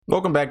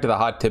Welcome back to the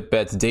Hot Tip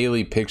Bets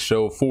Daily Pick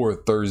Show for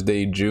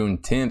Thursday, June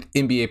 10th.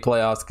 NBA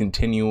playoffs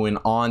continuing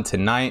on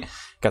tonight.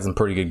 Got some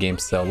pretty good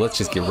games, so let's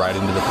just get right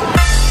into the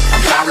picks.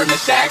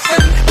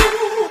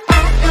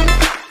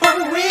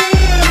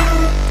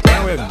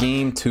 We have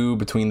game 2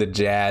 between the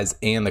Jazz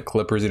and the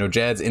Clippers.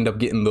 Jazz end up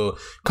getting the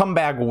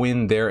comeback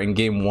win there in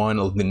game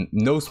 1.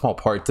 No small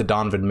part to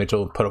Donovan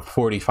Mitchell. Put up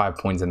 45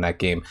 points in that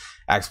game.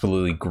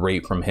 Absolutely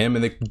great from him.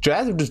 And the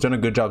Jazz have just done a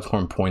good job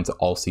scoring points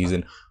all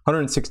season.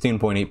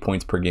 116.8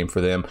 points per game for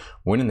them,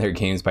 winning their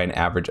games by an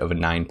average of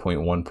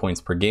 9.1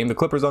 points per game. The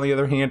Clippers, on the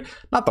other hand,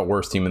 not the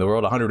worst team in the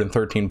world,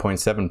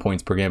 113.7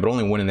 points per game, but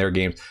only winning their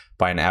games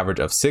by an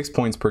average of 6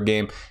 points per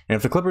game. And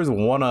if the Clippers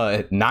want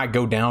to not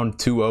go down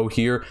 2-0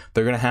 here,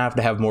 they're going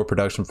to have more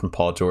production from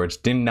Paul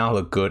George. Did not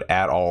look good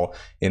at all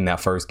in that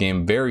first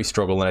game. Very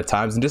struggling at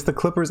times. And just the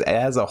Clippers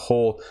as a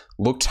whole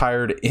looked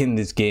tired in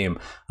this game.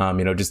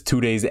 Just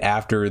 2 days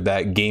after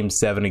that game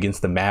 7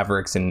 against the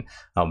Mavericks, and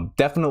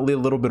definitely a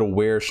little bit of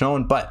wear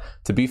shown. But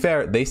to be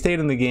fair, they stayed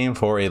in the game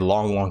for a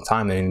long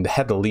time. They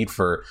had the lead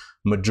for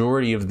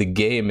majority of the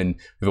game, and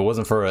if it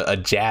wasn't for a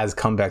Jazz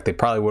comeback, they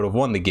probably would have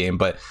won the game.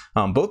 But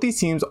both these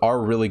teams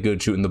are really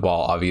good shooting the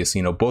ball,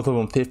 obviously. Both of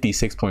them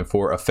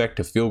 56.4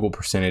 effective field goal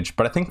percentage.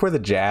 But I think where the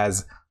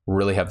Jazz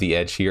really have the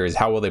edge here is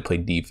how well they play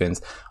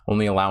defense,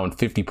 only allowing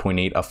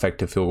 50.8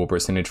 effective field goal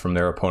percentage from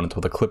their opponents,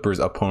 while the Clippers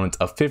opponents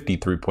a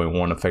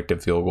 53.1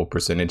 effective field goal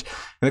percentage.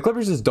 And the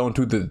Clippers just don't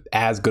do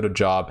as good a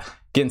job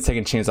getting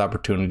second chance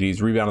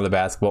opportunities, rebounding the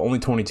basketball, only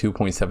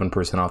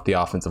 22.7% off the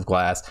offensive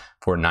glass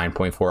for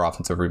 9.4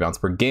 offensive rebounds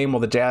per game, while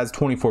the Jazz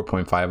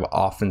 24.5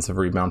 offensive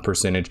rebound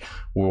percentage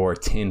or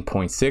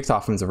 10.6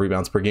 offensive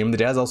rebounds per game. The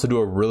Jazz also do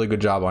a really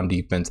good job on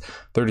defense,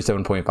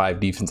 37.5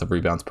 defensive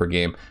rebounds per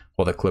game,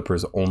 while the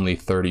Clippers only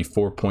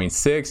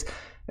 34.6.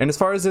 And as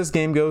far as this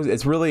game goes,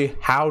 it's really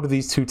how do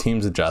these two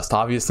teams adjust?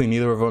 Obviously,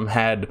 neither of them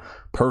had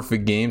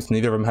perfect games.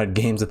 Neither of them had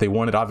games that they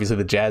wanted. Obviously,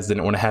 the Jazz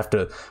didn't want to have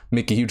to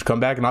make a huge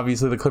comeback, and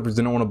obviously the Clippers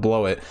didn't want to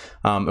blow it.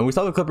 And we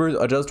saw the Clippers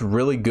adjust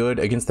really good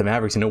against the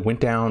Mavericks.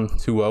 Went down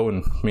 2-0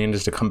 and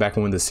managed to come back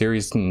and win the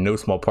series. No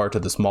small part to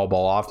the small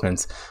ball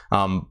offense.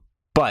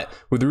 But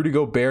with Rudy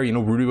Gobert,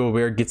 Rudy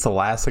Gobert gets the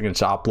last-second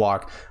shot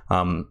block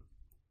to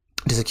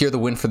secure the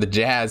win for the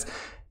Jazz.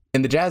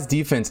 And the Jazz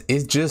defense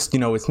is just,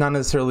 it's not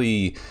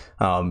necessarily,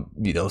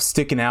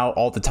 sticking out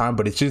all the time,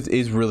 but it just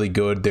is really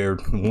good. They're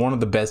one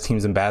of the best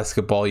teams in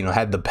basketball,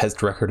 had the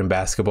best record in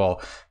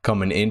basketball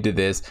coming into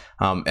this.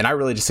 And I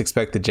really just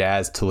expect the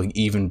Jazz to look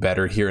even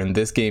better here in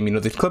this game.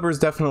 The Clippers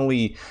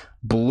definitely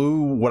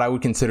blew what I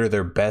would consider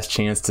their best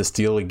chance to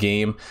steal a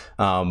game.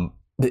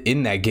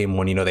 In that game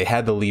when they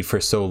had the lead for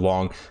so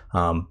long,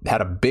 had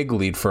a big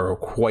lead for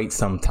quite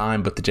some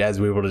time, but the Jazz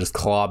were able to just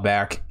claw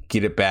back,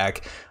 get it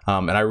back,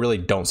 and I really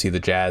don't see the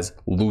Jazz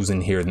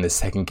losing here in this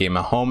second game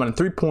at home. And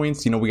 3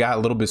 points, we got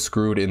a little bit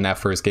screwed in that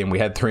first game. We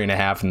had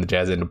 3.5 and the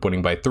Jazz ended up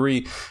winning by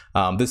 3.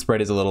 This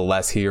spread is a little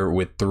less here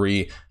with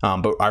 3,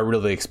 but I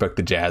really expect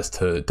the Jazz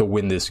to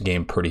win this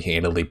game pretty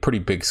handily. Pretty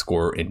big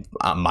score in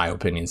my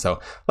opinion. So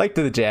like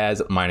the Jazz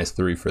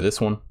 -3 for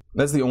this one.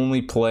 That's the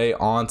only play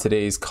on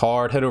today's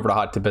card. Head over to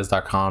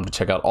hottipbets.com to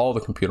check out all the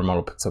computer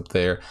model picks up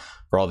there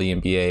for all the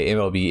NBA,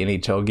 MLB,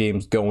 NHL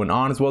games going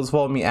on, as well as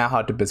follow me at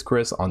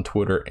HotTipBetsChris on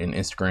Twitter and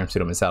Instagram so you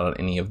don't miss out on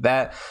any of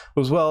that,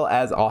 as well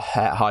as at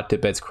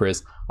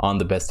HotTipBetsChris on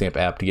the BetStamp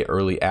app to get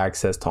early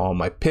access to all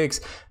my picks.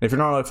 And if you're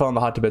not already following the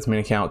Hot Tip Bets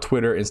main account,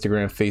 Twitter,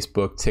 Instagram,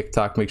 Facebook,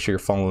 TikTok, make sure you're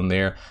following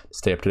there to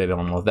stay up to date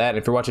on all that. And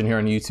if you're watching here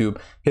on YouTube,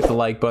 hit the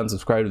like button,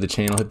 subscribe to the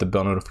channel, hit the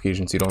bell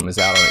notification so you don't miss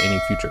out on any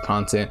future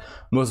content.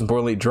 Most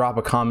importantly, drop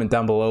a comment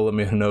down below. Let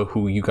me know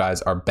who you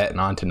guys are betting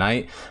on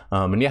tonight.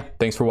 And yeah,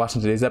 thanks for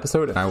watching today's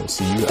episode, and I will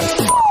see you guys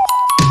tomorrow.